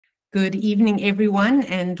Good evening, everyone,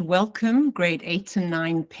 and welcome grade 8 and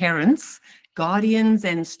 9 parents, guardians,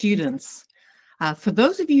 and students. For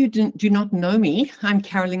those of you who do not know me, I'm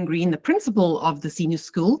Carolyn Green, the principal of the senior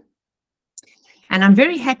school, and I'm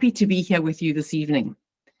very happy to be here with you this evening.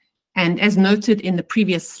 And as noted in the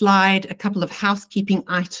previous slide, a couple of housekeeping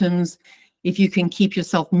items. If you can keep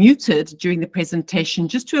yourself muted during the presentation,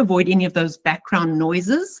 just to avoid any of those background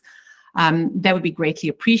noises, that would be greatly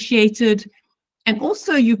appreciated. And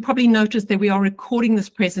also, you probably noticed that we are recording this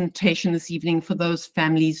presentation this evening for those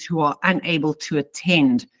families who are unable to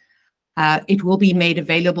attend. It will be made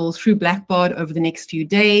available through Blackboard over the next few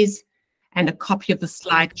days, and a copy of the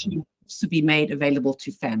slide can also be made available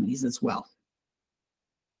to families as well.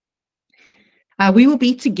 We will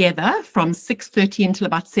be together from 6:30 until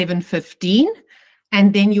about 7:15,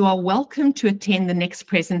 and then you are welcome to attend the next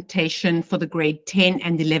presentation for the grade 10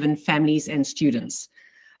 and 11 families and students.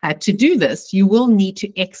 To do this, you will need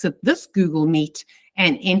to exit this Google Meet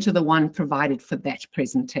and enter the one provided for that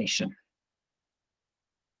presentation.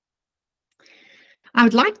 I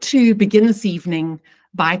would like to begin this evening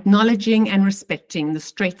by acknowledging and respecting the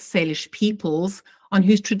Strait Salish peoples on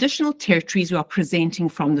whose traditional territories we are presenting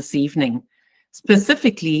from this evening.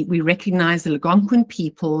 Specifically, we recognize the Algonquin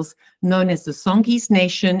peoples known as the Songhees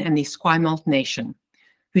Nation and the Esquimalt Nation,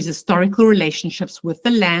 whose historical relationships with the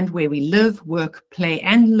land where we live, work, play,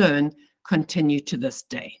 and learn continue to this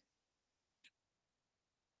day.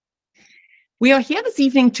 We are here this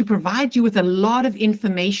evening to provide you with a lot of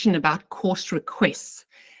information about course requests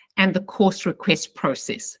and the course request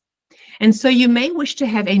process. And so you may wish to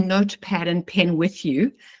have a notepad and pen with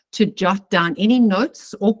you to jot down any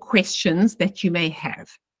notes or questions that you may have.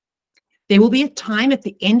 There will be a time at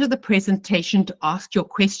the end of the presentation to ask your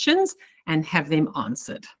questions and have them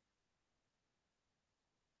answered.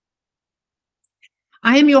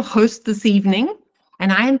 I am your host this evening,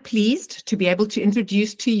 and I am pleased to be able to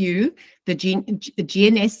introduce to you the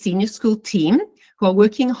GNS Senior School team who are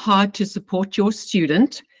working hard to support your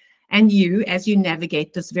student and you as you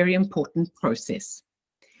navigate this very important process.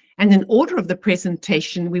 And in order of the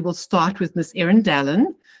presentation, we will start with Ms. Erin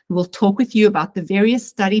Dallin, who will talk with you about the various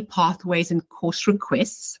study pathways and course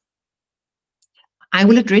requests. I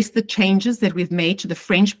will address the changes that we've made to the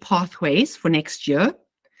French pathways for next year,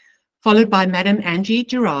 followed by Madame Angie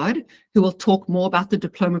Girard, who will talk more about the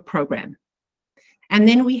diploma program. And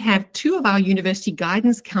then we have two of our university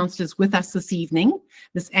guidance counselors with us this evening,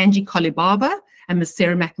 Ms. Angie Kolibaba and Ms.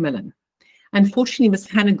 Sarah Macmillan. Unfortunately, Ms.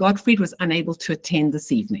 Hannah Gottfried was unable to attend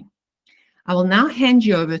this evening. I will now hand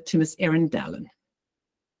you over to Ms. Erin Dallin.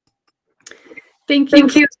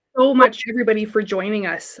 Thank you so much, everybody, for joining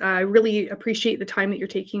us. I really appreciate the time that you're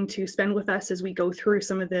taking to spend with us as we go through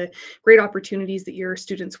some of the great opportunities that your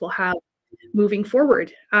students will have moving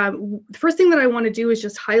forward. The first thing that I want to do is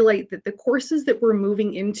just highlight that the courses that we're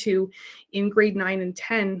moving into in grade 9 and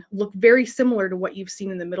 10 look very similar to what you've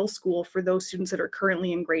seen in the middle school for those students that are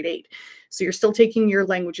currently in grade 8. So you're still taking your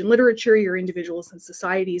language and literature, your individuals and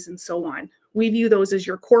societies, and so on. We view those as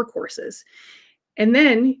your core courses. And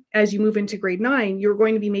then as you move into grade 9, you're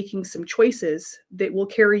going to be making some choices that will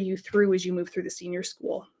carry you through as you move through the senior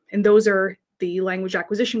school. And those are the language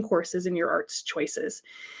acquisition courses and your arts choices.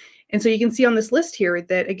 And so you can see on this list here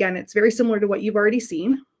that, again, it's very similar to what you've already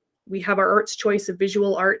seen. We have our arts choice of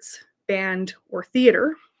visual arts, band, or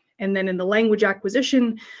theater. And then in the language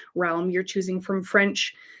acquisition realm, you're choosing from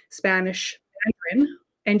French, Spanish, Mandarin.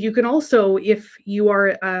 And you can also, if you are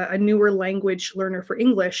a newer language learner for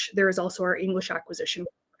English, there is also our English acquisition.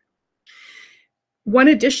 One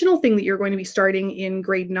additional thing that you're going to be starting in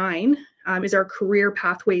grade 9 is our career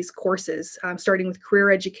pathways courses, starting with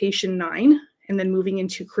career education 9 and then moving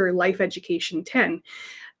into career life education 10.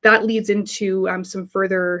 That leads into some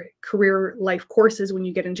further career life courses when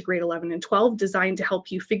you get into grade 11 and 12, designed to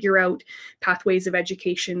help you figure out pathways of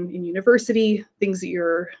education in university, things that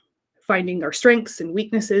you're finding our strengths and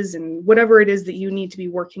weaknesses and whatever it is that you need to be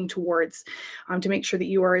working towards to make sure that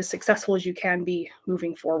you are as successful as you can be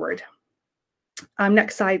moving forward.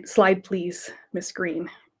 Next slide, please, Ms. Green.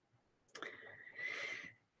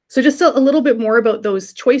 So just a little bit more about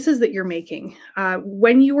those choices that you're making.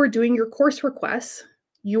 When you are doing your course requests,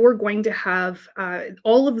 you are going to have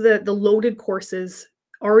all of the loaded courses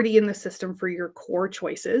already in the system for your core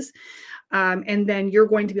choices. And then you're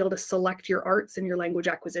going to be able to select your arts and your language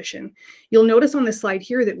acquisition. You'll notice on this slide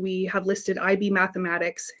here that we have listed IB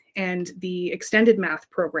Mathematics and the Extended Math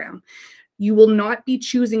program. You will not be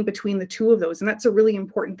choosing between the two of those. And that's a really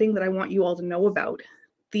important thing that I want you all to know about.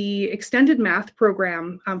 The extended math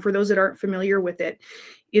program, for those that aren't familiar with it,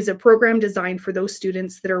 is a program designed for those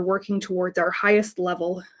students that are working towards our highest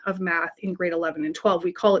level of math in grade 11 and 12.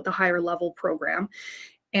 We call it the higher level program,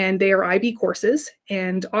 and they are IB courses.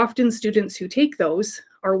 And often students who take those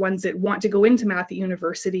are ones that want to go into math at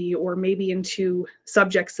university, or maybe into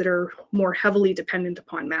subjects that are more heavily dependent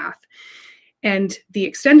upon math. And the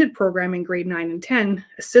extended program in grade 9 and 10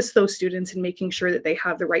 assists those students in making sure that they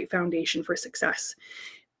have the right foundation for success.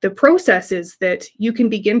 The process is that you can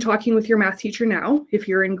begin talking with your math teacher now. If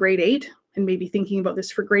you're in grade 8 and maybe thinking about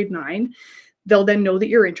this for grade 9, they'll then know that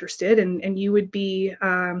you're interested, and you would be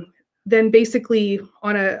then basically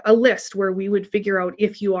on a list where we would figure out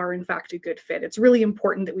if you are in fact a good fit. It's really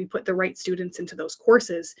important that we put the right students into those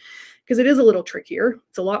courses, because it is a little trickier.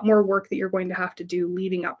 It's a lot more work that you're going to have to do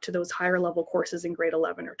leading up to those higher level courses in grade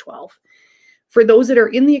 11 or 12. For those that are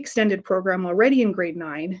in the extended program already in grade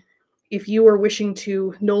 9, if you are wishing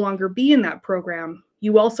to no longer be in that program,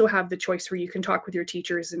 you also have the choice where you can talk with your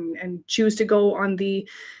teachers and choose to go on the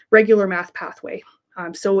regular math pathway.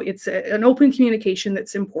 So it's an open communication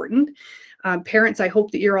that's important. Parents, I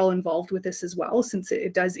hope that you're all involved with this as well, since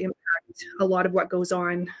it does impact a lot of what goes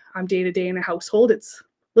on day to day in a household. It's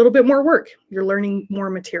a little bit more work. You're learning more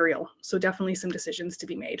material. So definitely some decisions to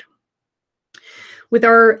be made. With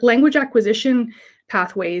our language acquisition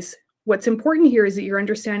pathways, what's important here is that you're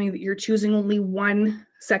understanding that you're choosing only one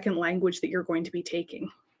second language that you're going to be taking.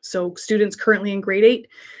 So students currently in grade 8,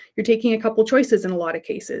 you're taking a couple choices in a lot of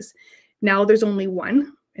cases. Now there's only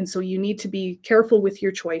one, and so you need to be careful with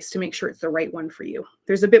your choice to make sure it's the right one for you.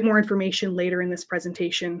 There's a bit more information later in this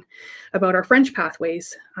presentation about our French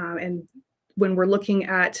pathways, and when we're looking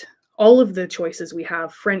at all of the choices we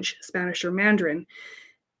have, French, Spanish, or Mandarin,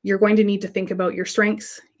 you're going to need to think about your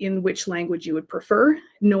strengths in which language you would prefer,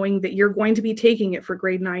 knowing that you're going to be taking it for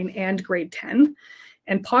grade 9 and grade 10,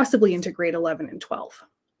 and possibly into grade 11 and 12.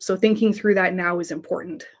 So thinking through that now is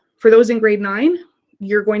important. For those in grade 9,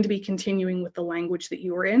 you're going to be continuing with the language that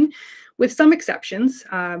you are in, with some exceptions.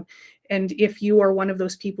 And if you are one of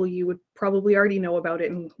those people, you would probably already know about it,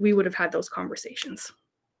 and we would have had those conversations.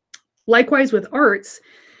 Likewise with arts,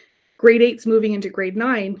 grade 8's moving into grade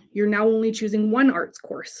 9, you're now only choosing one arts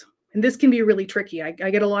course. And this can be really tricky. I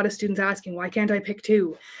get a lot of students asking, why can't I pick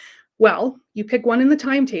 2? Well, you pick one in the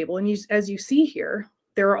timetable, and as you see here,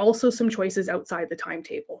 there are also some choices outside the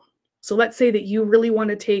timetable. So let's say that you really want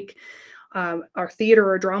to take our theater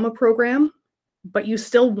or drama program, but you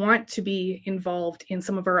still want to be involved in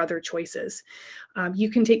some of our other choices. You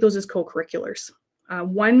can take those as co-curriculars.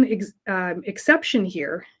 One exception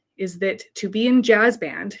here is that to be in jazz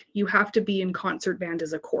band, you have to be in concert band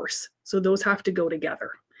as a course. So those have to go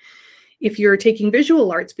together. If you're taking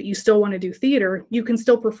visual arts, but you still want to do theater, you can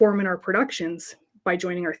still perform in our productions by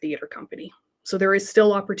joining our theater company. So there is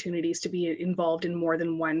still opportunities to be involved in more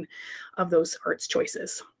than one of those arts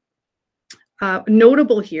choices.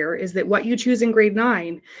 Notable here is that what you choose in grade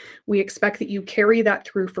 9, we expect that you carry that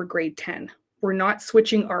through for grade 10. We're not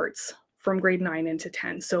switching arts from grade 9 into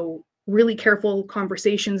 10. So really careful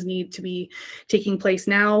conversations need to be taking place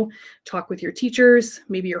now. Talk with your teachers.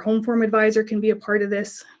 Maybe your home form advisor can be a part of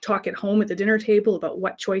this. Talk at home at the dinner table about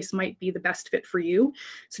what choice might be the best fit for you,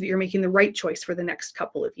 so that you're making the right choice for the next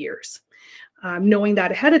couple of years. Knowing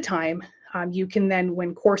that ahead of time, you can then,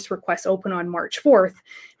 when course requests open on March 4th,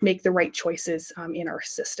 make the right choices in our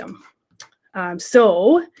system.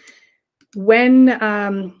 So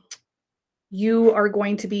when you are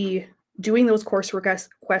going to be doing those course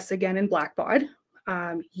requests again in Blackbaud,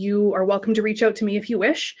 you are welcome to reach out to me if you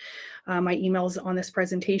wish. My email's on this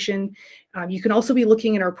presentation. You can also be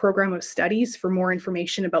looking at our program of studies for more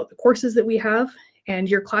information about the courses that we have. And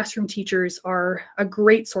your classroom teachers are a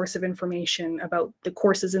great source of information about the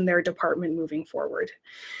courses in their department moving forward.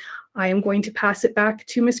 I am going to pass it back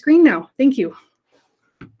to Ms. Green now. Thank you.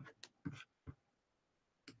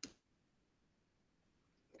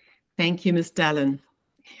 Thank you, Ms. Dallin.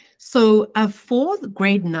 So for the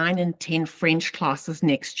grade 9 and 10 French classes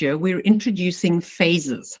next year, we're introducing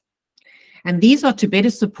phases. And these are to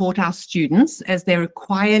better support our students as they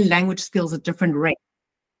require language skills at different rates.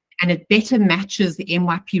 And it better matches the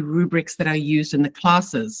MYP rubrics that are used in the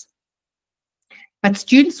classes. But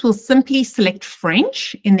students will simply select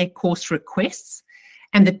French in their course requests,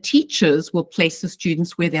 and the teachers will place the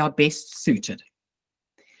students where they are best suited.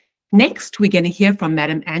 Next, we're going to hear from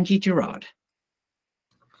Madam Angie Girard.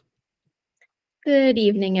 Good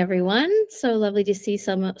evening, everyone. So lovely to see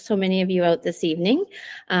so many of you out this evening,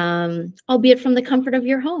 albeit from the comfort of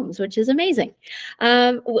your homes, which is amazing.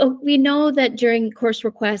 We know that during course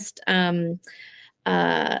request,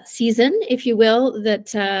 season, if you will,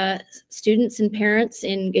 that students and parents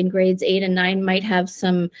in grades 8 and 9 might have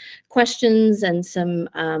some questions and some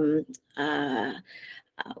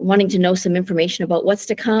wanting to know some information about what's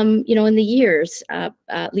to come, you know, in the years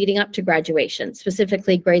leading up to graduation,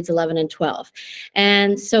 specifically grades 11 and 12.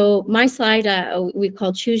 And so my slide we've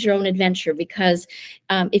called Choose Your Own Adventure, because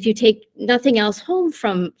if you take nothing else home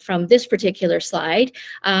from this particular slide,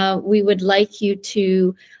 we would like you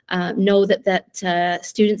to know that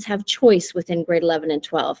students have choice within grade 11 and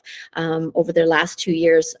 12 over their last 2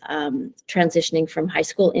 years transitioning from high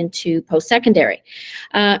school into post-secondary.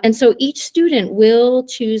 And so each student will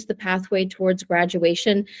choose the pathway towards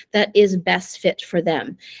graduation that is best fit for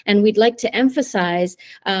them. And we'd like to emphasize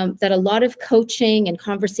that a lot of coaching and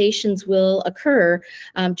conversations will occur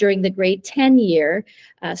during the grade 10 year,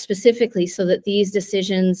 specifically so that these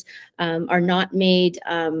decisions are not made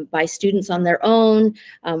by students on their own,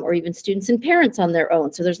 or even students and parents on their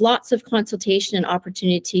own. So there's lots of consultation and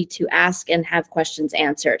opportunity to ask and have questions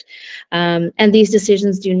answered. And these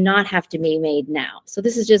decisions do not have to be made now. So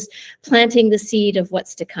this is just planting the seed of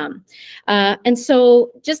what's to come. And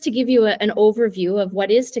so just to give you an overview of what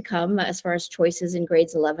is to come as far as choices in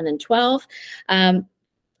grades 11 and 12,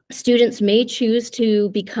 students may choose to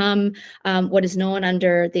become what is known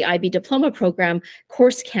under the IB diploma program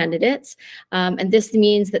course candidates. And this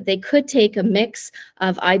means that they could take a mix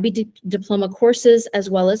of IB diploma courses as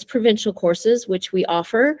well as provincial courses, which we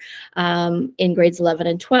offer in grades 11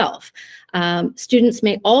 and 12. Students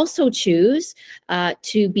may also choose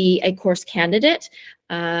to be a course candidate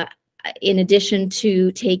in addition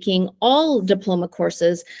to taking all diploma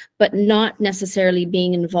courses, but not necessarily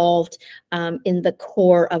being involved in the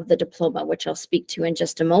core of the diploma, which I'll speak to in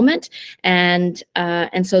just a moment. And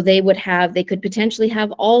so they could potentially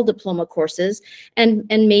have all diploma courses and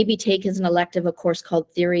maybe take as an elective a course called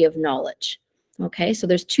Theory of Knowledge. Okay, so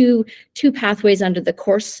there's two pathways under the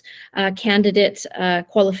course candidate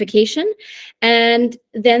qualification. And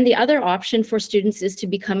then the other option for students is to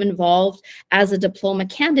become involved as a diploma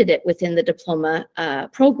candidate within the diploma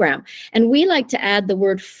program. And we like to add the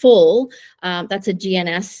word full. That's a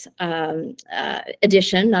GNS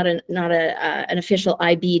addition, not an official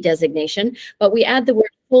IB designation, but we add the word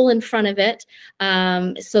full in front of it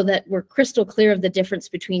so that we're crystal clear of the difference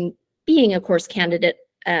between being a course candidate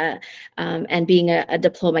and being a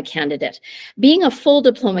diploma candidate. Being a full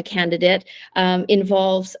diploma candidate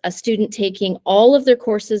involves a student taking all of their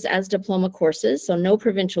courses as diploma courses, so no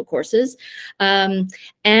provincial courses,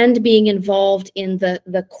 and being involved in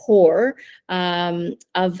the core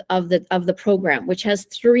of the program, which has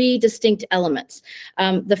 3 distinct elements.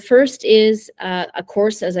 The first is a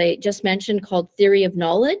course, as I just mentioned, called Theory of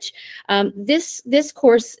Knowledge. This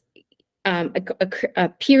course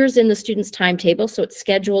appears in the student's timetable, so it's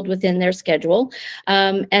scheduled within their schedule,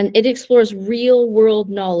 and it explores real-world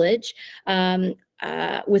knowledge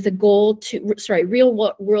with a goal to,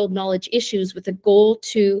 real-world knowledge issues with a goal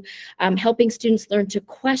to helping students learn to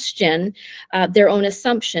question their own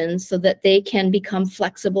assumptions so that they can become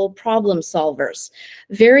flexible problem solvers.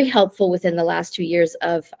 Very helpful within the last 2 years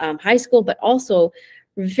of high school, but also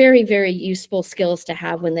very, very useful skills to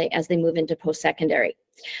have as they move into post-secondary.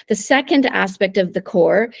 The second aspect of the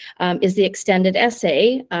core is the extended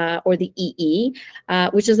essay, or the EE,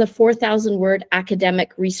 which is a 4,000-word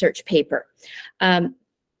academic research paper.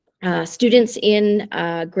 Students in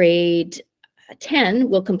grade 10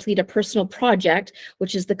 will complete a personal project,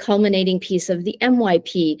 which is the culminating piece of the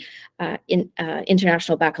MYP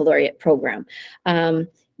International Baccalaureate program.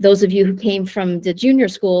 Those of you who came from the junior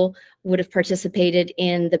school would have participated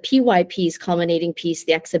in the PYP's culminating piece,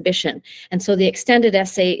 the exhibition. And so the extended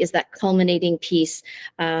essay is that culminating piece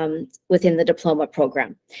within the diploma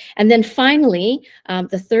program. And then finally,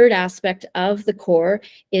 the third aspect of the core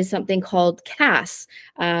is something called CAS,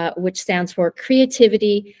 which stands for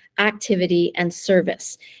Creativity, Activity, and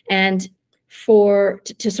Service. And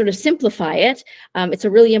to sort of simplify it, it's a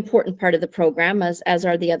really important part of the program, as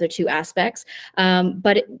are the other 2 aspects.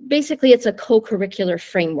 But basically, it's a co-curricular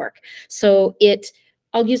framework. So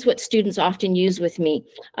I'll use what students often use with me,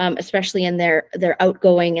 especially in their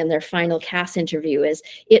outgoing and their final CAS interview, is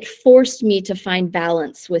it forced me to find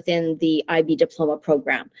balance within the IB diploma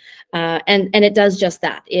program. And it does just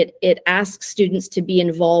that. It asks students to be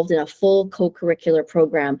involved in a full co-curricular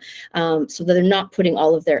program so that they're not putting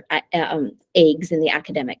all of their eggs in the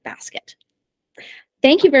academic basket.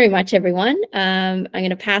 Thank you very much, everyone. I'm going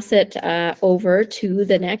to pass it over to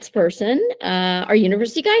the next person, our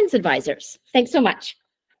university guidance advisors. Thanks so much.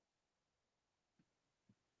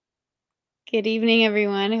 Good evening,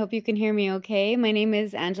 everyone. I hope you can hear me okay. My name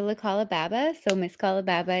is Angela Kalababa, so Miss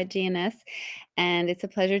Kalababa at GNS. and it's a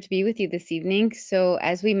pleasure to be with you this evening. So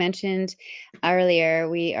as we mentioned earlier,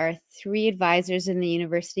 we are 3 advisors in the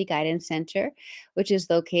University Guidance Center, which is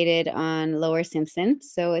located on Lower Simpson.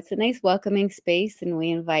 So it's a nice welcoming space, and we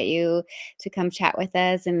invite you to come chat with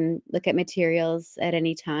us and look at materials at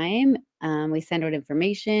any time. We send out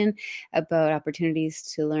information about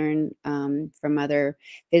opportunities to learn from other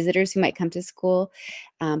visitors who might come to school,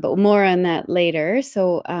 but more on that later.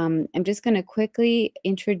 So I'm just going to quickly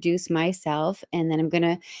introduce myself, and then I'm going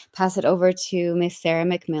to pass it over to Miss Sarah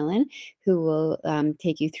McMillan, who will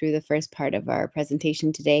take you through the first part of our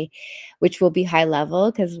presentation today, which will be high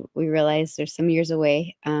level because we realize there's some years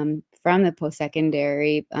away from the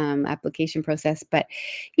post-secondary application process, but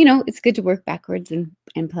it's good to work backwards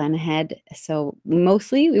and plan ahead. So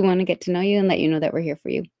mostly we want to get to know you and let you know that we're here for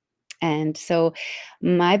you. And so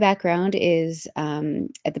my background is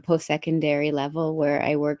at the post-secondary level, where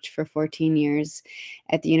I worked for 14 years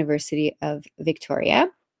at the University of Victoria.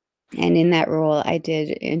 And in that role, I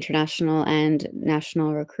did international and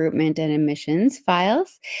national recruitment and admissions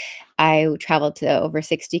files. I traveled to over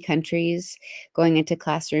 60 countries, going into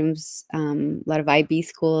classrooms, a lot of IB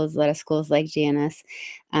schools, a lot of schools like GNS,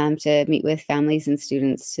 to meet with families and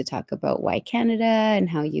students to talk about why Canada and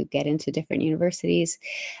how you get into different universities,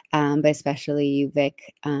 but especially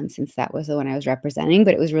UVic, since that was the one I was representing.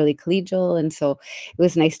 But it was really collegial, and so it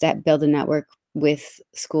was nice to build a network with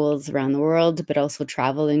schools around the world, but also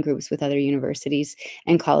travel in groups with other universities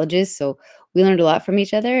and colleges. So we learned a lot from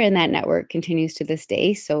each other, and that network continues to this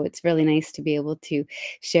day. So it's really nice to be able to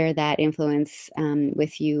share that influence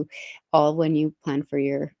with you all when you plan for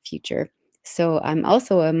your future. So I'm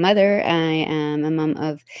also a mother. I am a mom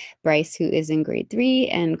of Bryce, who is in grade 3,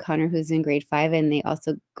 and Connor, who's in grade 5, and they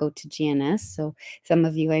also go to GNS. So some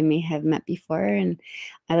of you I may have met before, and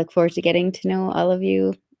I look forward to getting to know all of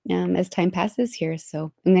you as time passes here.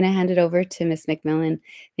 So I'm going to hand it over to Ms. McMillan.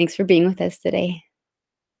 Thanks for being with us today.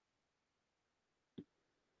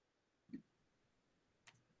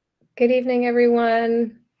 Good evening,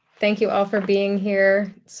 everyone. Thank you all for being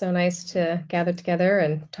here. It's so nice to gather together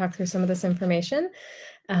and talk through some of this information.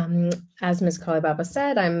 As Ms. Kalibaba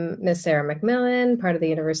said, I'm Ms. Sarah McMillan, part of the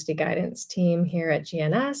University Guidance team here at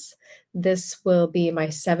GNS. This will be my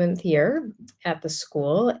 7th year at the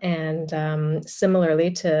school, and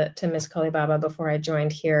similarly to Ms. Kalibaba, before I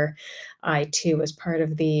joined here, I too was part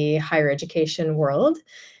of the higher education world.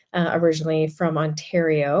 Originally from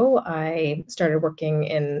Ontario, I started working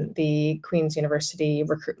in the Queen's University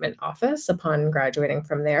recruitment office upon graduating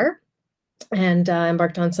from there, and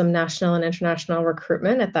embarked on some national and international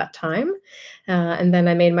recruitment at that time. And then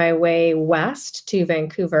I made my way west to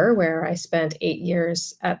Vancouver, where I spent 8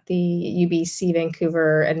 years at the UBC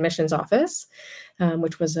Vancouver admissions office,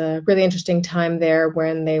 which was a really interesting time there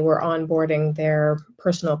when they were onboarding their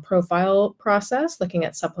personal profile process, looking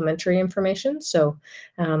at supplementary information. So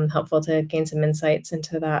helpful to gain some insights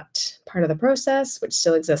into that part of the process, which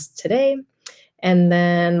still exists today. And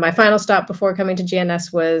then my final stop before coming to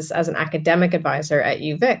GNS was as an academic advisor at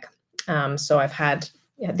UVic. So I've had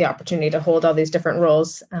the opportunity to hold all these different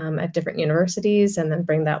roles at different universities, and then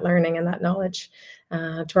bring that learning and that knowledge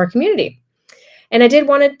to our community. And I did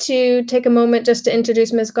wanted to take a moment just to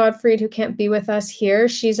introduce Ms. Gottfried, who can't be with us here.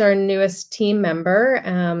 She's our newest team member.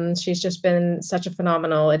 She's just been such a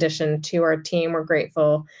phenomenal addition to our team. We're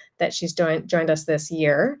grateful that she's joined us this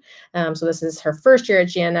year. So this is her first year at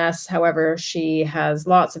GNS. However, she has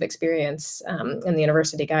lots of experience in the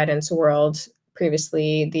university guidance world.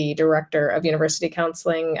 Previously the director of university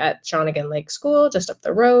counseling at Shawnigan Lake School, just up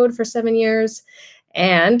the road, for 7 years.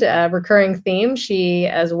 And a recurring theme, she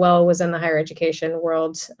as well was in the higher education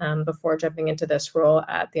world before jumping into this role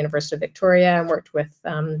at the University of Victoria, and worked with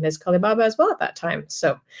Ms. Kalibaba as well at that time.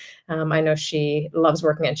 So I know she loves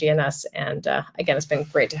working at GNS, and again, it's been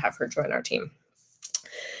great to have her join our team.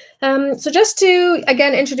 So just to,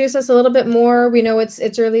 again, introduce us a little bit more, we know it's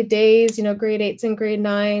early days, grade 8s and grade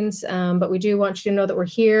 9s, but we do want you to know that we're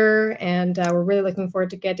here, and we're really looking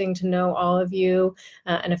forward to getting to know all of you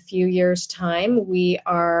in a few years' time. We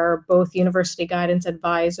are both university guidance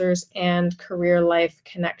advisors and career life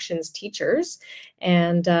connections teachers.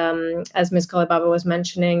 And as Ms. Kalibaba was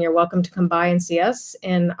mentioning, you're welcome to come by and see us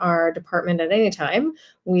in our department at any time.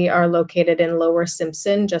 We are located in Lower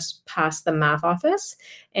Simpson, just past the math office.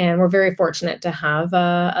 And we're very fortunate to have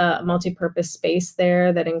a multi-purpose space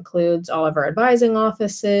there that includes all of our advising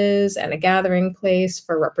offices and a gathering place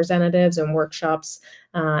for representatives and workshops,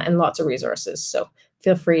 and lots of resources. So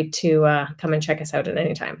feel free to come and check us out at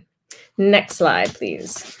any time. Next slide,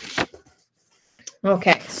 please.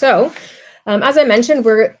 Okay, so As I mentioned,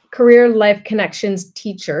 we're career life connections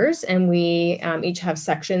teachers, and we each have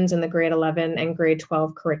sections in the grade 11 and grade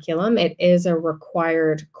 12 curriculum. It is a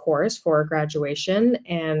required course for graduation,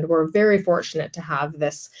 and we're very fortunate to have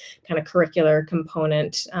this kind of curricular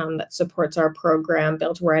component that supports our program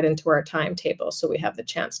built right into our timetable. So we have the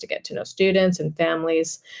chance to get to know students and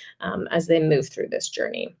families as they move through this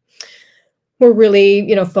journey. We're really,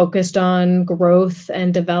 focused on growth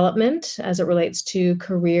and development as it relates to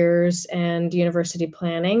careers and university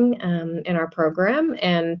planning in our program.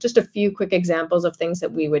 And just a few quick examples of things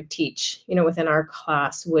that we would teach, within our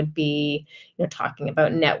class would be, talking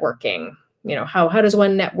about networking. How does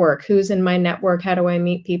one network? Who's in my network? How do I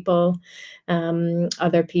meet people?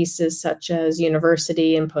 Other pieces such as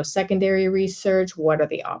university and post-secondary research. What are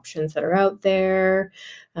the options that are out there?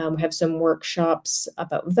 We have some workshops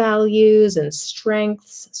about values and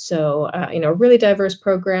strengths. So, a really diverse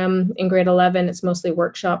program in grade 11. It's mostly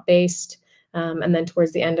workshop based. And then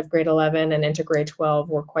towards the end of grade 11 and into grade 12,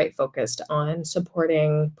 we're quite focused on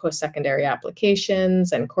supporting post-secondary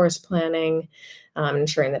applications and course planning,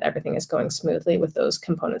 ensuring that everything is going smoothly with those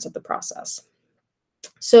components of the process.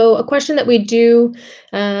 So a question that we do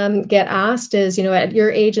get asked is, at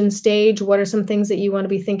your age and stage, what are some things that you want to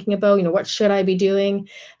be thinking about? What should I be doing?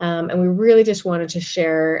 And we really just wanted to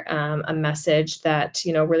share a message that,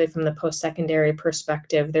 really from the post-secondary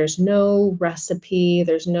perspective, there's no recipe,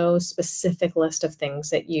 there's no specific list of things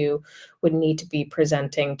that you would need to be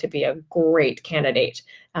presenting to be a great candidate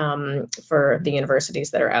for the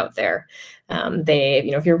universities that are out there.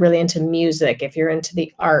 If you're really into music, if you're into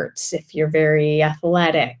the arts, if you're very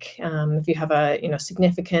athletic, if you have a,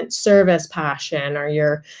 significant service passion, or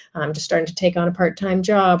you're just starting to take on a part-time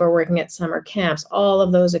job or working at summer camps, all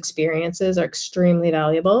of those experiences are extremely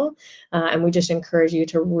valuable. And we just encourage you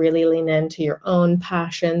to really lean into your own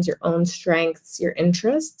passions, your own strengths, your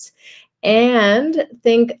interests, and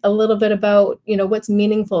think a little bit about, what's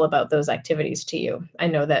meaningful about those activities to you. I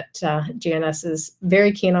know that GNS is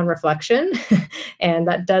very keen on reflection, and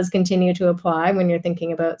that does continue to apply when you're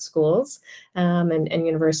thinking about schools and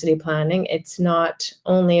university planning. It's not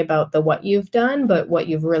only about the what you've done, but what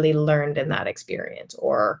you've really learned in that experience,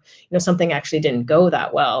 or, something actually didn't go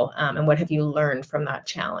that well, and what have you learned from that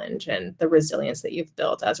challenge and the resilience that you've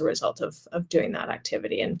built as a result of doing that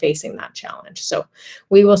activity and facing that challenge. So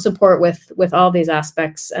we will support with all these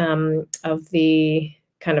aspects of the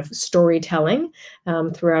kind of storytelling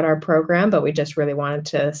throughout our program, but we just really wanted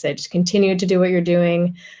to say, just continue to do what you're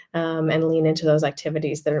doing and lean into those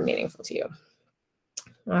activities that are meaningful to you.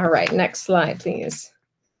 All right, next slide, please.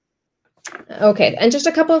 Okay, and just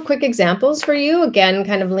a couple of quick examples for you, again,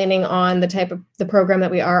 kind of leaning on the type of the program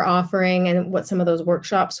that we are offering and what some of those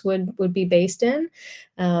workshops would be based in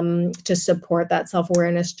to support that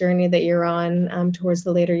self-awareness journey that you're on towards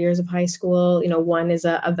the later years of high school. One is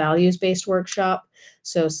a values-based workshop.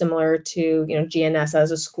 So similar to, GNS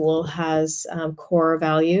as a school has core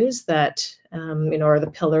values that, are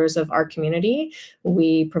the pillars of our community.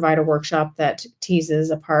 We provide a workshop that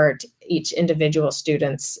teases apart each individual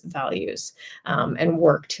student's values and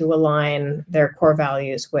work to align their core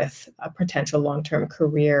values with a potential long-term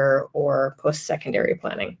career or post-secondary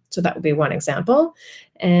planning. So that would be one example.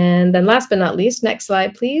 And then last but not least, next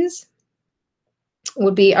slide, please,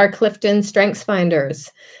 would be our Clifton Strengths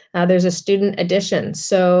Finders. There's a student edition.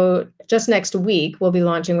 So just next week, we'll be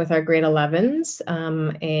launching with our grade 11s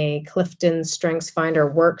a Clifton Strengths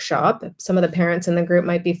Finder workshop. Some of the parents in the group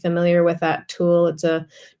might be familiar with that tool. It's a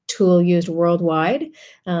tool used worldwide.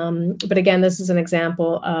 But again, this is an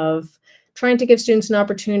example of trying to give students an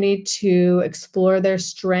opportunity to explore their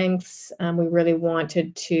strengths. We really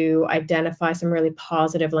wanted to identify some really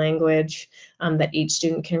positive language that each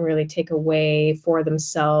student can really take away for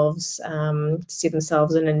themselves, see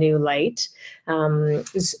themselves in a new light.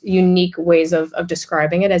 There's unique ways of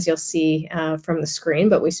describing it, as you'll see from the screen,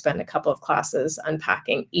 but we spent a couple of classes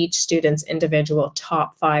unpacking each student's individual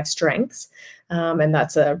top 5 strengths. And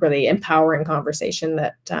that's a really empowering conversation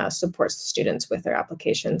that supports the students with their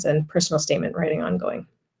applications and personal statement writing ongoing.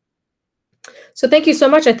 So thank you so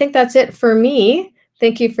much. I think that's it for me.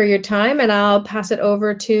 Thank you for your time, and I'll pass it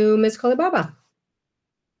over to Ms. Kolibaba.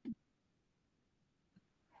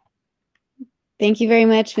 Thank you very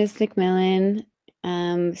much, Ms. McMillan.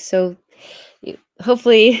 So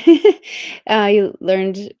hopefully you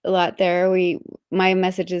learned a lot there. My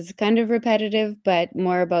message is kind of repetitive, but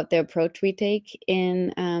more about the approach we take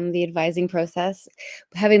in the advising process.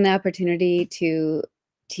 Having the opportunity to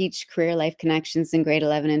teach career life connections in grade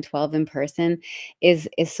 11 and 12 in person is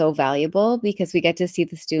so valuable, because we get to see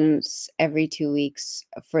the students every 2 weeks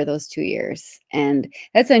for those 2 years. And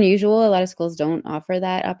that's unusual. A lot of schools don't offer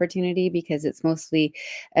that opportunity because it's mostly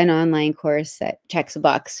an online course that checks a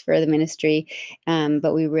box for the ministry.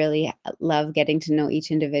 But we really love getting to know each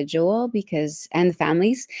individual and the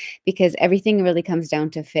families, because everything really comes down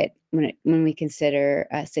to fit when we consider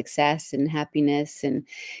success and happiness and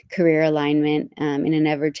career alignment in an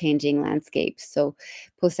ever-changing landscape. So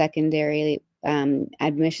post-secondary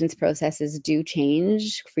admissions processes do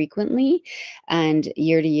change frequently, and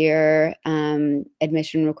year to year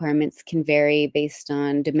admission requirements can vary based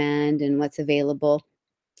on demand and what's available,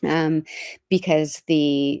 because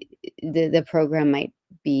the program might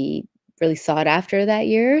be really sought after that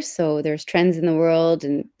year. So there's trends in the world,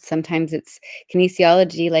 and sometimes it's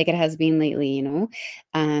kinesiology, like it has been lately, or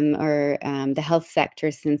the health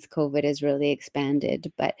sector since COVID has really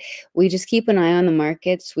expanded. But we just keep an eye on the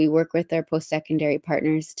markets. We work with our post-secondary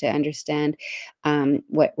partners to understand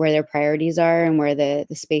where their priorities are and where the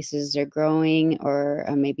spaces are growing, or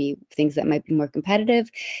maybe things that might be more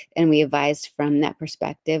competitive. And we advise from that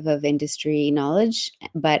perspective of industry knowledge.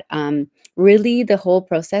 But really, the whole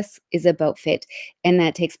process is about fit, and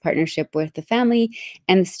that takes partnership with the family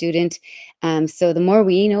and the student. So the more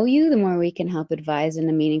we know you, the more we can help advise in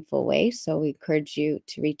a meaningful way. So we encourage you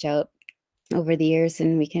to reach out over the years,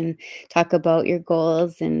 and we can talk about your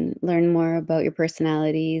goals and learn more about your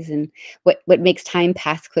personalities and what makes time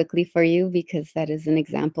pass quickly for you, because that is an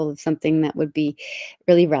example of something that would be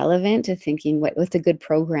really relevant to thinking what's a good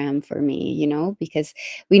program for me, because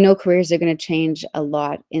we know careers are going to change a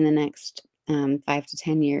lot in the next 5 to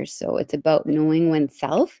 10 years. So it's about knowing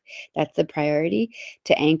oneself. That's the priority,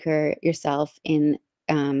 to anchor yourself in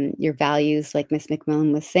your values, like Miss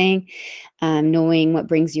McMillan was saying, knowing what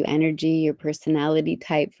brings you energy, your personality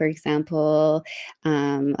type, for example.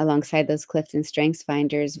 Alongside those Clifton Strengths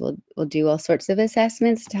Finders, we'll do all sorts of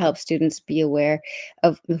assessments to help students be aware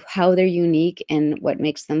of how they're unique and what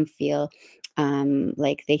makes them feel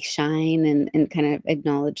like they shine, and kind of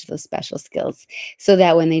acknowledge those special skills, so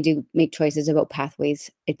that when they do make choices about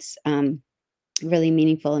pathways, it's really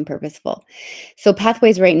meaningful and purposeful. So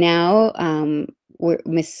pathways right now,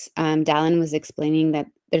 Miss Dallin was explaining that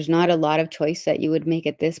there's not a lot of choice that you would make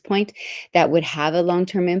at this point that would have a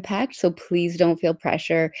long-term impact. So please don't feel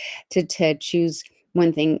pressure to choose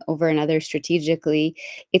one thing over another strategically.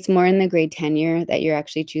 It's more in the grade tenure that you're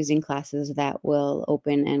actually choosing classes that will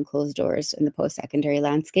open and close doors in the post-secondary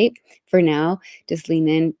landscape. For now, just lean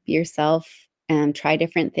in, be yourself, try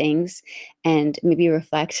different things, and maybe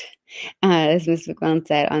reflect, as Ms. McMillan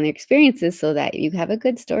said, on the experiences, so that you have a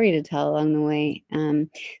good story to tell along the way.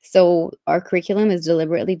 So our curriculum is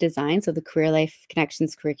deliberately designed. So the Career Life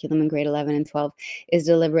Connections curriculum in grade 11 and 12 is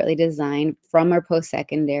deliberately designed from our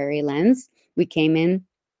post-secondary lens. We came in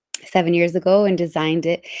 7 years ago and designed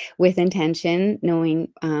it with intention, knowing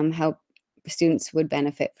how students would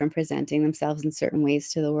benefit from presenting themselves in certain ways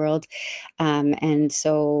to the world. And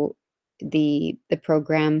so the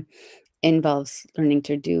program involves learning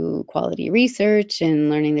to do quality research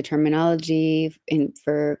and learning the terminology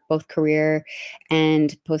for both career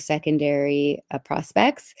and post-secondary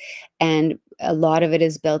prospects. And a lot of it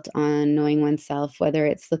is built on knowing oneself, whether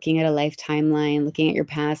it's looking at a life timeline, looking at your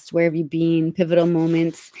past, where have you been, pivotal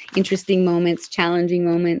moments, interesting moments, challenging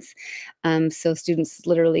moments. So students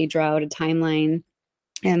literally draw out a timeline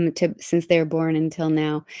since they were born until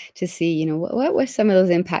now, to see, what were some of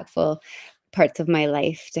those impactful parts of my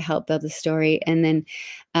life to help build a story. And then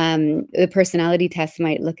the personality test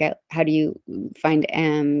might look at, how do you find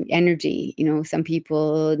energy? Some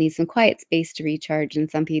people need some quiet space to recharge,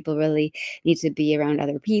 and some people really need to be around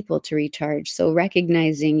other people to recharge. So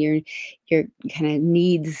recognizing your kind of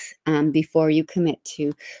needs before you commit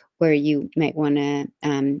to where you might want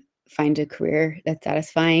to find a career that's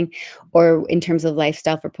satisfying. Or in terms of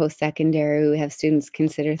lifestyle for post-secondary, we have students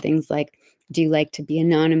consider things like, do you like to be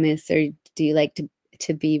anonymous, or do you like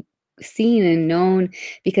to be seen and known?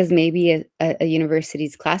 Because maybe a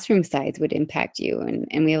university's classroom size would impact you.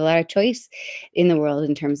 And we have a lot of choice in the world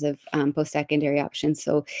in terms of post-secondary options.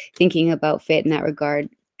 So thinking about fit in that regard,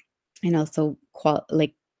 and also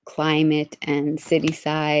climate and city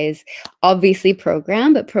size, obviously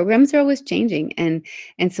but programs are always changing,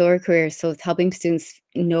 and so are careers. So it's helping students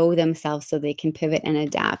know themselves so they can pivot and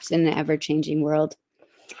adapt in an ever-changing world.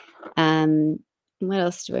 What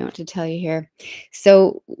else do I want to tell you here?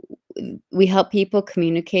 So we help people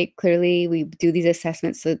communicate clearly. We do these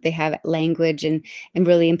assessments so that they have language and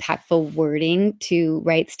really impactful wording to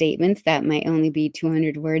write statements that might only be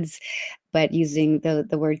 200 words, but using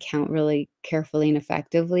the word count really carefully and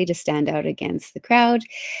effectively to stand out against the crowd.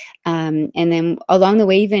 And then along the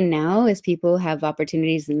way, even now, as people have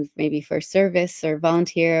opportunities in maybe for service or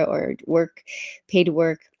volunteer or work, paid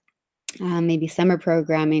work, maybe summer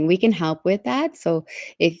programming, we can help with that. So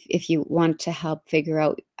if you want to help figure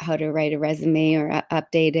out how to write a resume or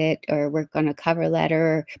update it or work on a cover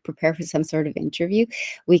letter or prepare for some sort of interview,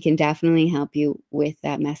 we can definitely help you with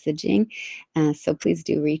that messaging. So please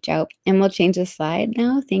do reach out, and we'll change the slide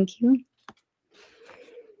now. Thank you.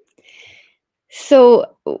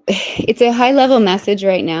 So it's a high level message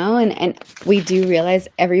right now, and we do realize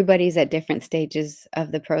everybody's at different stages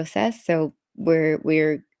of the process. So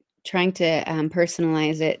we're trying to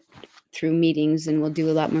personalize it through meetings, and we'll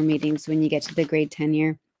do a lot more meetings when you get to the grade 10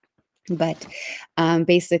 year. But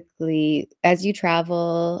basically, as you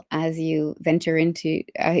travel, as you venture into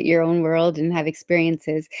your own world and have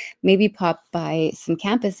experiences, maybe pop by some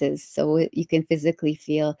campuses so you can physically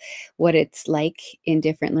feel what it's like in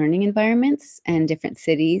different learning environments and different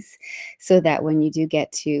cities, so that when you do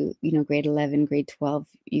get to, grade 11, grade 12,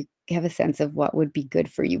 you have a sense of what would be good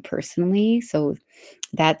for you personally. So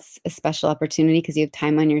that's a special opportunity because you have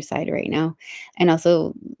time on your side right now. And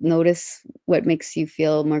also notice what makes you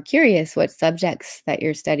feel more curious, what subjects that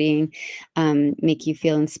you're studying make you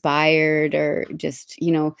feel inspired, or just,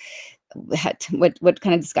 what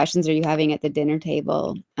kind of discussions are you having at the dinner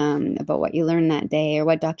table about what you learned that day, or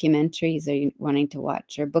what documentaries are you wanting to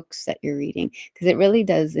watch, or books that you're reading, because it really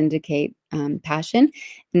does indicate passion.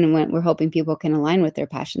 And when we're hoping people can align with their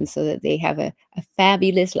passion so that they have a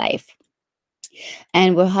fabulous life.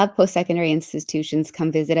 And we'll have post-secondary institutions come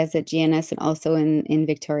visit us at GNS, and also in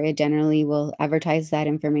Victoria generally we'll advertise that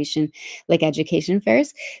information like education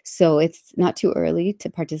fairs. So it's not too early to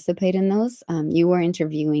participate in those. You are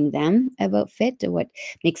interviewing them about fit, what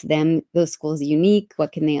makes those schools unique,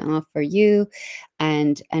 what can they offer you,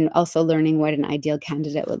 and also learning what an ideal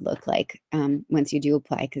candidate would look like once you do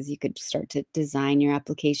apply, because you could start to design your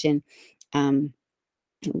application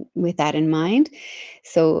with that in mind.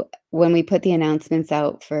 So when we put the announcements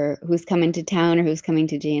out for who's coming to town or who's coming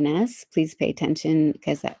to GNS, please pay attention,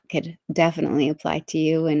 because that could definitely apply to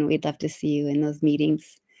you, and we'd love to see you in those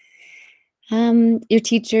meetings. Your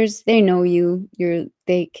teachers, they know you.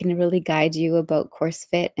 They can really guide you about course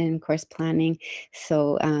fit and course planning.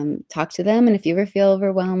 So talk to them. And if you ever feel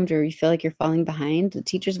overwhelmed or you feel like you're falling behind, the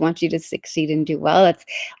teachers want you to succeed and do well. That's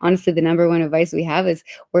honestly the number one advice we have, is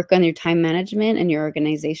work on your time management and your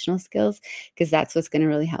organizational skills, because that's what's going to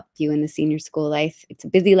really help you in the senior school life. It's a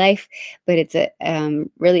busy life, but it's a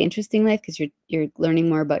really interesting life, because you're learning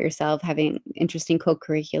more about yourself, having interesting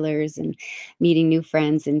co-curriculars and meeting new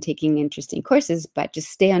friends and taking interesting courses. But just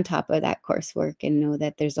stay on top of that coursework and know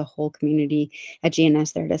that there's a whole community at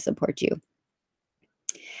GNS there to support you.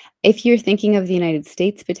 If you're thinking of the United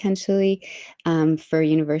States potentially for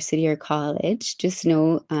university or college, just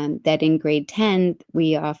know that in grade 10,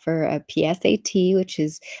 we offer a PSAT, which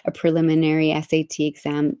is a preliminary SAT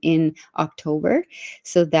exam in October.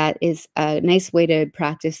 So that is a nice way to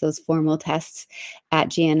practice those formal tests at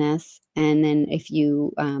GNS. And then if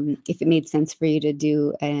it made sense for you to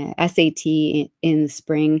do a SAT in the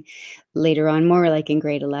spring later on, more like in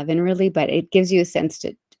grade 11 really, but it gives you a sense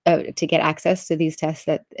to get access to these tests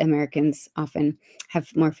that Americans often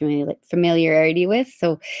have more familiarity with.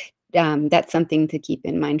 So that's something to keep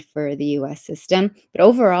in mind for the US system. But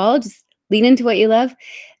overall, just lean into what you love.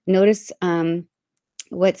 Notice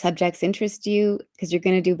what subjects interest you, because you're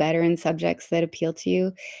going to do better in subjects that appeal to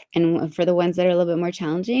you. And for the ones that are a little bit more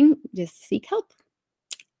challenging, just seek help.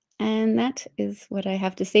 And that is what I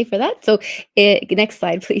have to say for that. So next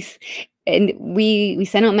slide, please. And we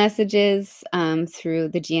send out messages through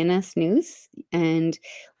the GNS News, and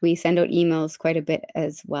we send out emails quite a bit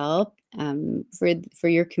as well. For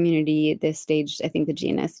your community at this stage, I think the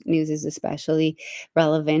GNS News is especially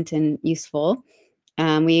relevant and useful.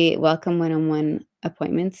 We welcome one-on-one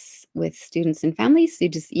appointments with students and families. So you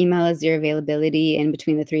just email us your availability, and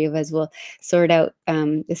between the three of us, we'll sort out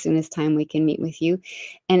the soonest time we can meet with you.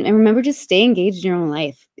 And remember, just stay engaged in your own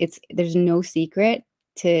life. There's no secret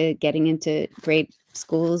to getting into great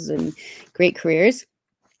schools and great careers.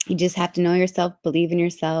 You just have to know yourself, believe in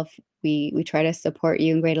yourself. We try to support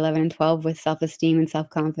you in grade 11 and 12 with self-esteem and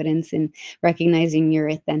self-confidence and recognizing your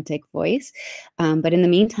authentic voice. But in the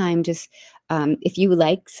meantime, just if you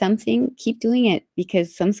like something, keep doing it,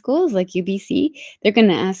 because some schools like UBC, they're going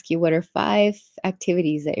to ask you what are 5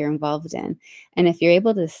 activities that you're involved in. And if you're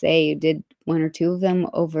able to say you did 1 or 2 of them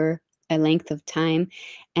over a length of time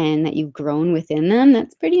and that you've grown within them,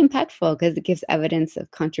 that's pretty impactful because it gives evidence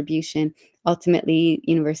of contribution. Ultimately,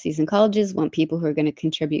 universities and colleges want people who are going to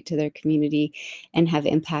contribute to their community and have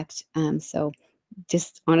impact. So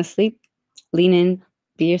just honestly, lean in,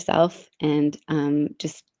 be yourself, and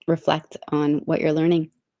just reflect on what you're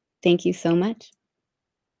learning. Thank you so much.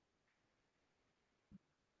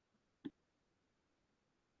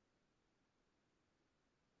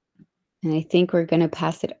 And I think we're going to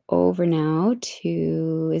pass it over now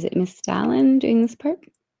to, is it Miss Stalin doing this part?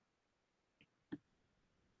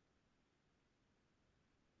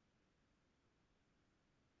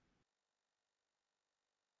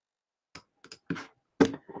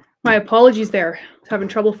 My apologies there. Having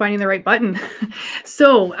trouble finding the right button.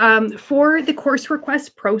 So for the course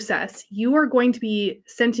request process, you are going to be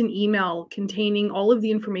sent an email containing all of the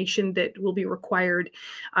information that will be required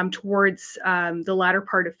towards the latter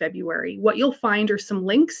part of February. What you'll find are some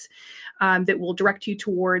links that will direct you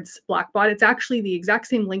towards Blackbaud. It's actually the exact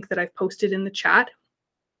same link that I've posted in the chat.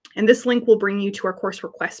 And this link will bring you to our course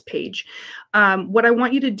request page. What I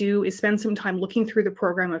want you to do is spend some time looking through the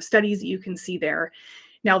program of studies that you can see there.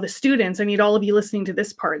 Now, the students, I need all of you listening to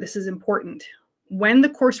this part. This is important. When the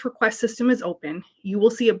course request system is open, you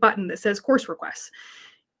will see a button that says course requests.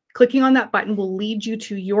 Clicking on that button will lead you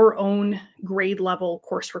to your own grade level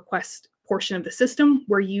course request portion of the system,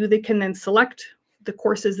 where you can then select the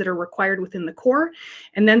courses that are required within the core,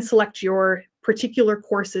 and then select your particular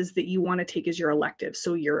courses that you want to take as your elective.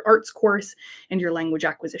 So your arts course and your language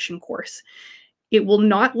acquisition course. It will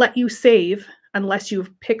not let you save unless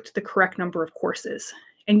you've picked the correct number of courses.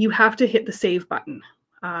 And you have to hit the save button.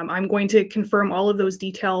 I'm going to confirm all of those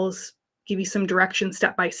details, give you some direction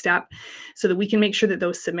step by step so that we can make sure that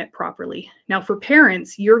those submit properly. Now for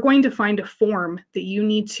parents, you're going to find a form that you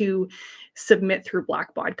need to submit through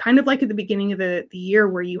Blackbaud, kind of like at the beginning of the year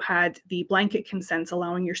where you had the blanket consents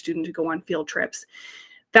allowing your student to go on field trips.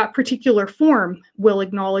 That particular form will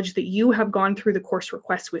acknowledge that you have gone through the course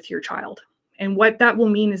request with your child. And what that will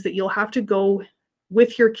mean is that you'll have to go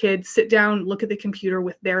with your kids, sit down, look at the computer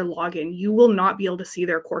with their login. You will not be able to see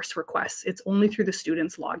their course requests. It's only through the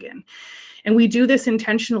student's login. And we do this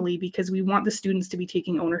intentionally because we want the students to be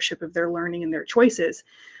taking ownership of their learning and their choices.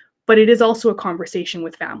 But it is also a conversation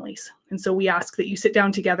with families. And so we ask that you sit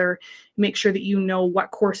down together, make sure that you know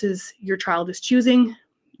what courses your child is choosing.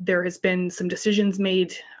 There has been some decisions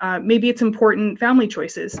made. Maybe it's important family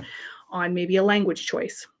choices on maybe a language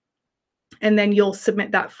choice. And then you'll submit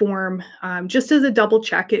that form just as a double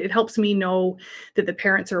check. It helps me know that the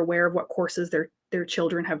parents are aware of what courses their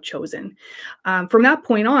children have chosen. From that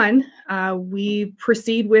point on, we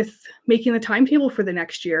proceed with making the timetable for the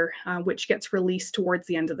next year, which gets released towards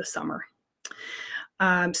the end of the summer.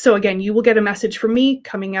 So again, you will get a message from me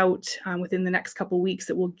coming out within the next couple of weeks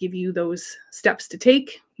that will give you those steps to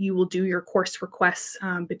take. You will do your course requests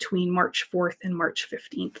between March 4th and March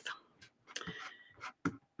 15th.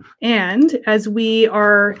 And as we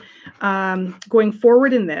are going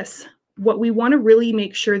forward in this, what we want to really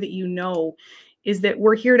make sure that you know is that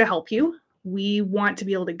we're here to help you. We want to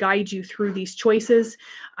be able to guide you through these choices.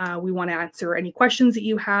 We want to answer any questions that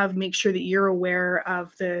you have, make sure that you're aware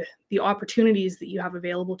of the opportunities that you have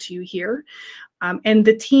available to you here. And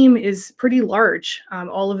the team is pretty large.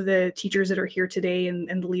 All of the teachers that are here today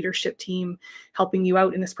and the leadership team helping you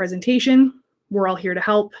out in this presentation, we're all here to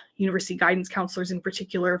help. University guidance counselors in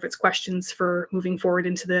particular, if it's questions for moving forward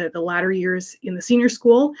into the latter years in the senior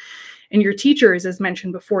school. And your teachers, as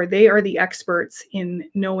mentioned before, they are the experts in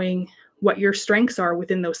knowing what your strengths are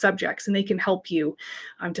within those subjects, and they can help you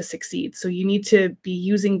to succeed. So you need to be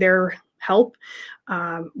using their help,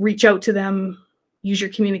 reach out to them, use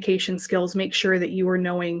your communication skills, make sure that you are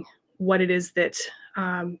knowing what it is that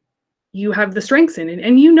you have the strengths in.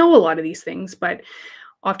 And you know a lot of these things, but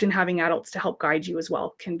often having adults to help guide you as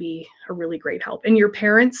well can be a really great help. And your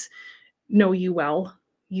parents know you well,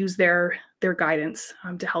 use their guidance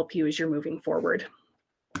to help you as you're moving forward.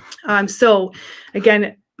 So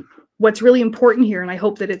again, what's really important here, and I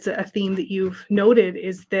hope that it's a theme that you've noted,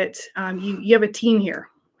 is that you have a team here.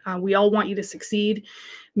 We all want you to succeed.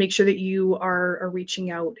 Make sure that you are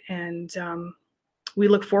reaching out, and we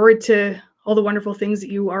look forward to all the wonderful things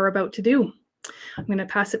that you are about to do. I'm going to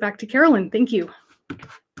pass it back to Carolyn. Thank you.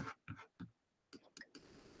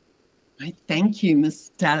 Thank you,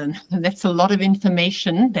 Ms. Dallin. That's a lot of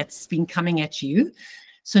information that's been coming at you.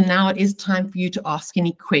 So now it is time for you to ask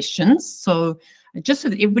any questions. So just so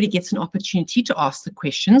that everybody gets an opportunity to ask the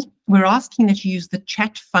questions, we're asking that you use the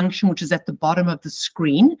chat function, which is at the bottom of the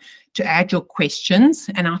screen, to add your questions,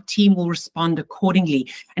 and our team will respond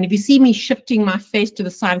accordingly. And if you see me shifting my face to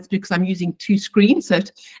the side, it's because I'm using two screens,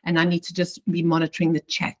 and I need to just be monitoring the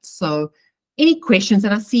chat. So any questions?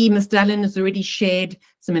 And I see Ms. Dallin has already shared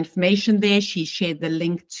some information there. She shared the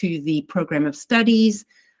link to the program of studies,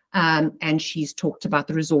 and she's talked about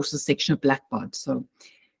the resources section of Blackboard. So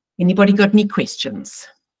anybody got any questions?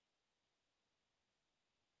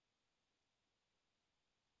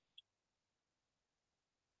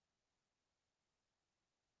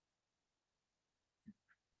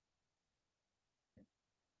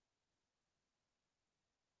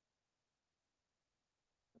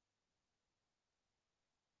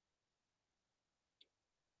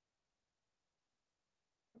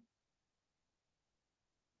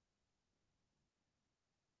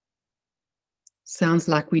 Sounds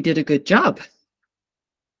like we did a good job.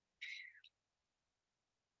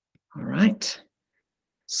 All right.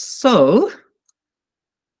 So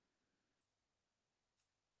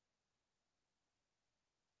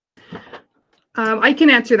I can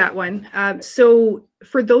answer that one. So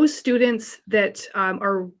for those students that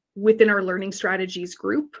are within our learning strategies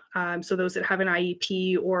group, so those that have an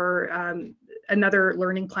IEP or another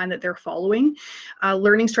learning plan that they're following,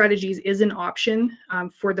 learning strategies is an option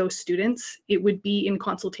for those students. It would be in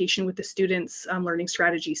consultation with the student's learning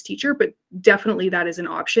strategies teacher, but definitely that is an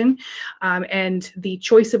option. And the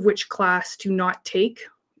choice of which class to not take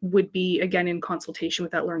would be, again, in consultation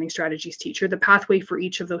with that learning strategies teacher. The pathway for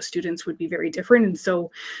each of those students would be very different. And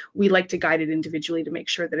so we like to guide it individually to make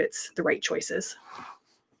sure that it's the right choices.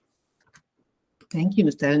 thank you,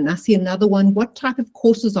 Mr. Allen. I see another one. What type of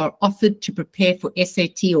courses are offered to prepare for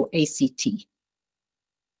SAT or ACT?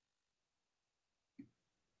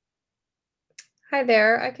 Hi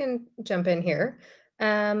there, I can jump in here.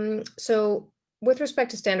 So with respect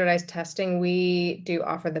to standardized testing, we do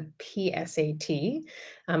offer the PSAT,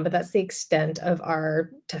 but that's the extent of our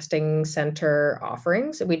testing center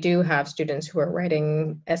offerings. We do have students who are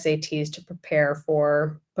writing SATs to prepare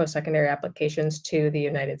for post-secondary applications to the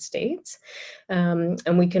United States.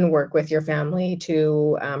 And we can work with your family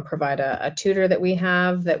to provide a tutor that we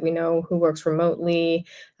have that we know who works remotely.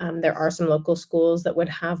 There are some local schools that would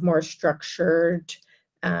have more structured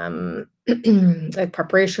like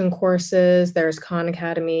preparation courses. There's Khan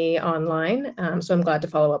Academy online. So I'm glad to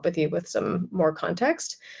follow up with you with some more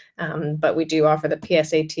context. But we do offer the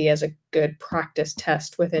PSAT as a good practice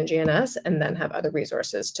test within GNS, and then have other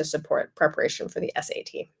resources to support preparation for the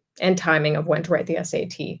SAT and timing of when to write the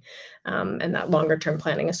SAT, and that longer term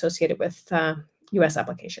planning associated with US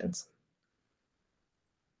applications.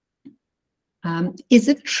 Is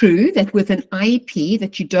it true that with an IEP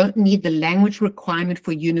that you don't need the language requirement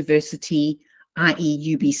for university,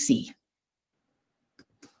 i.e. UBC?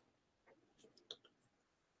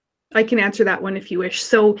 I can answer that one if you wish.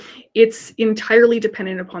 So it's entirely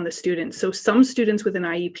dependent upon the student. So some students with an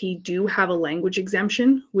IEP do have a language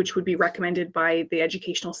exemption, which would be recommended by the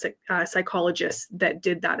educational psychologist that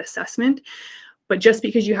did that assessment. But just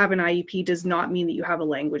because you have an IEP does not mean that you have a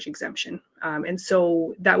language exemption. And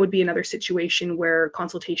so that would be another situation where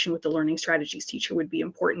consultation with the learning strategies teacher would be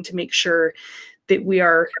important to make sure that we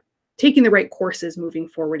are taking the right courses moving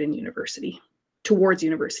forward in university, towards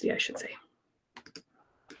university, I should say.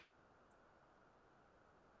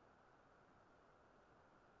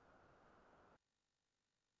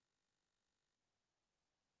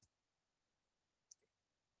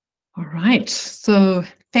 All right, so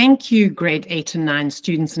thank you, grade 8 and 9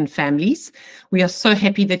 students and families. We are so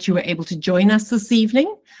happy that you were able to join us this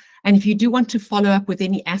evening. And if you do want to follow up with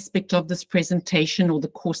any aspect of this presentation or the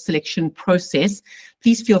course selection process,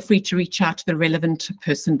 please feel free to reach out to the relevant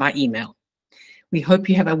person by email. We hope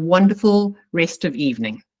you have a wonderful rest of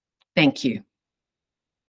evening. Thank you.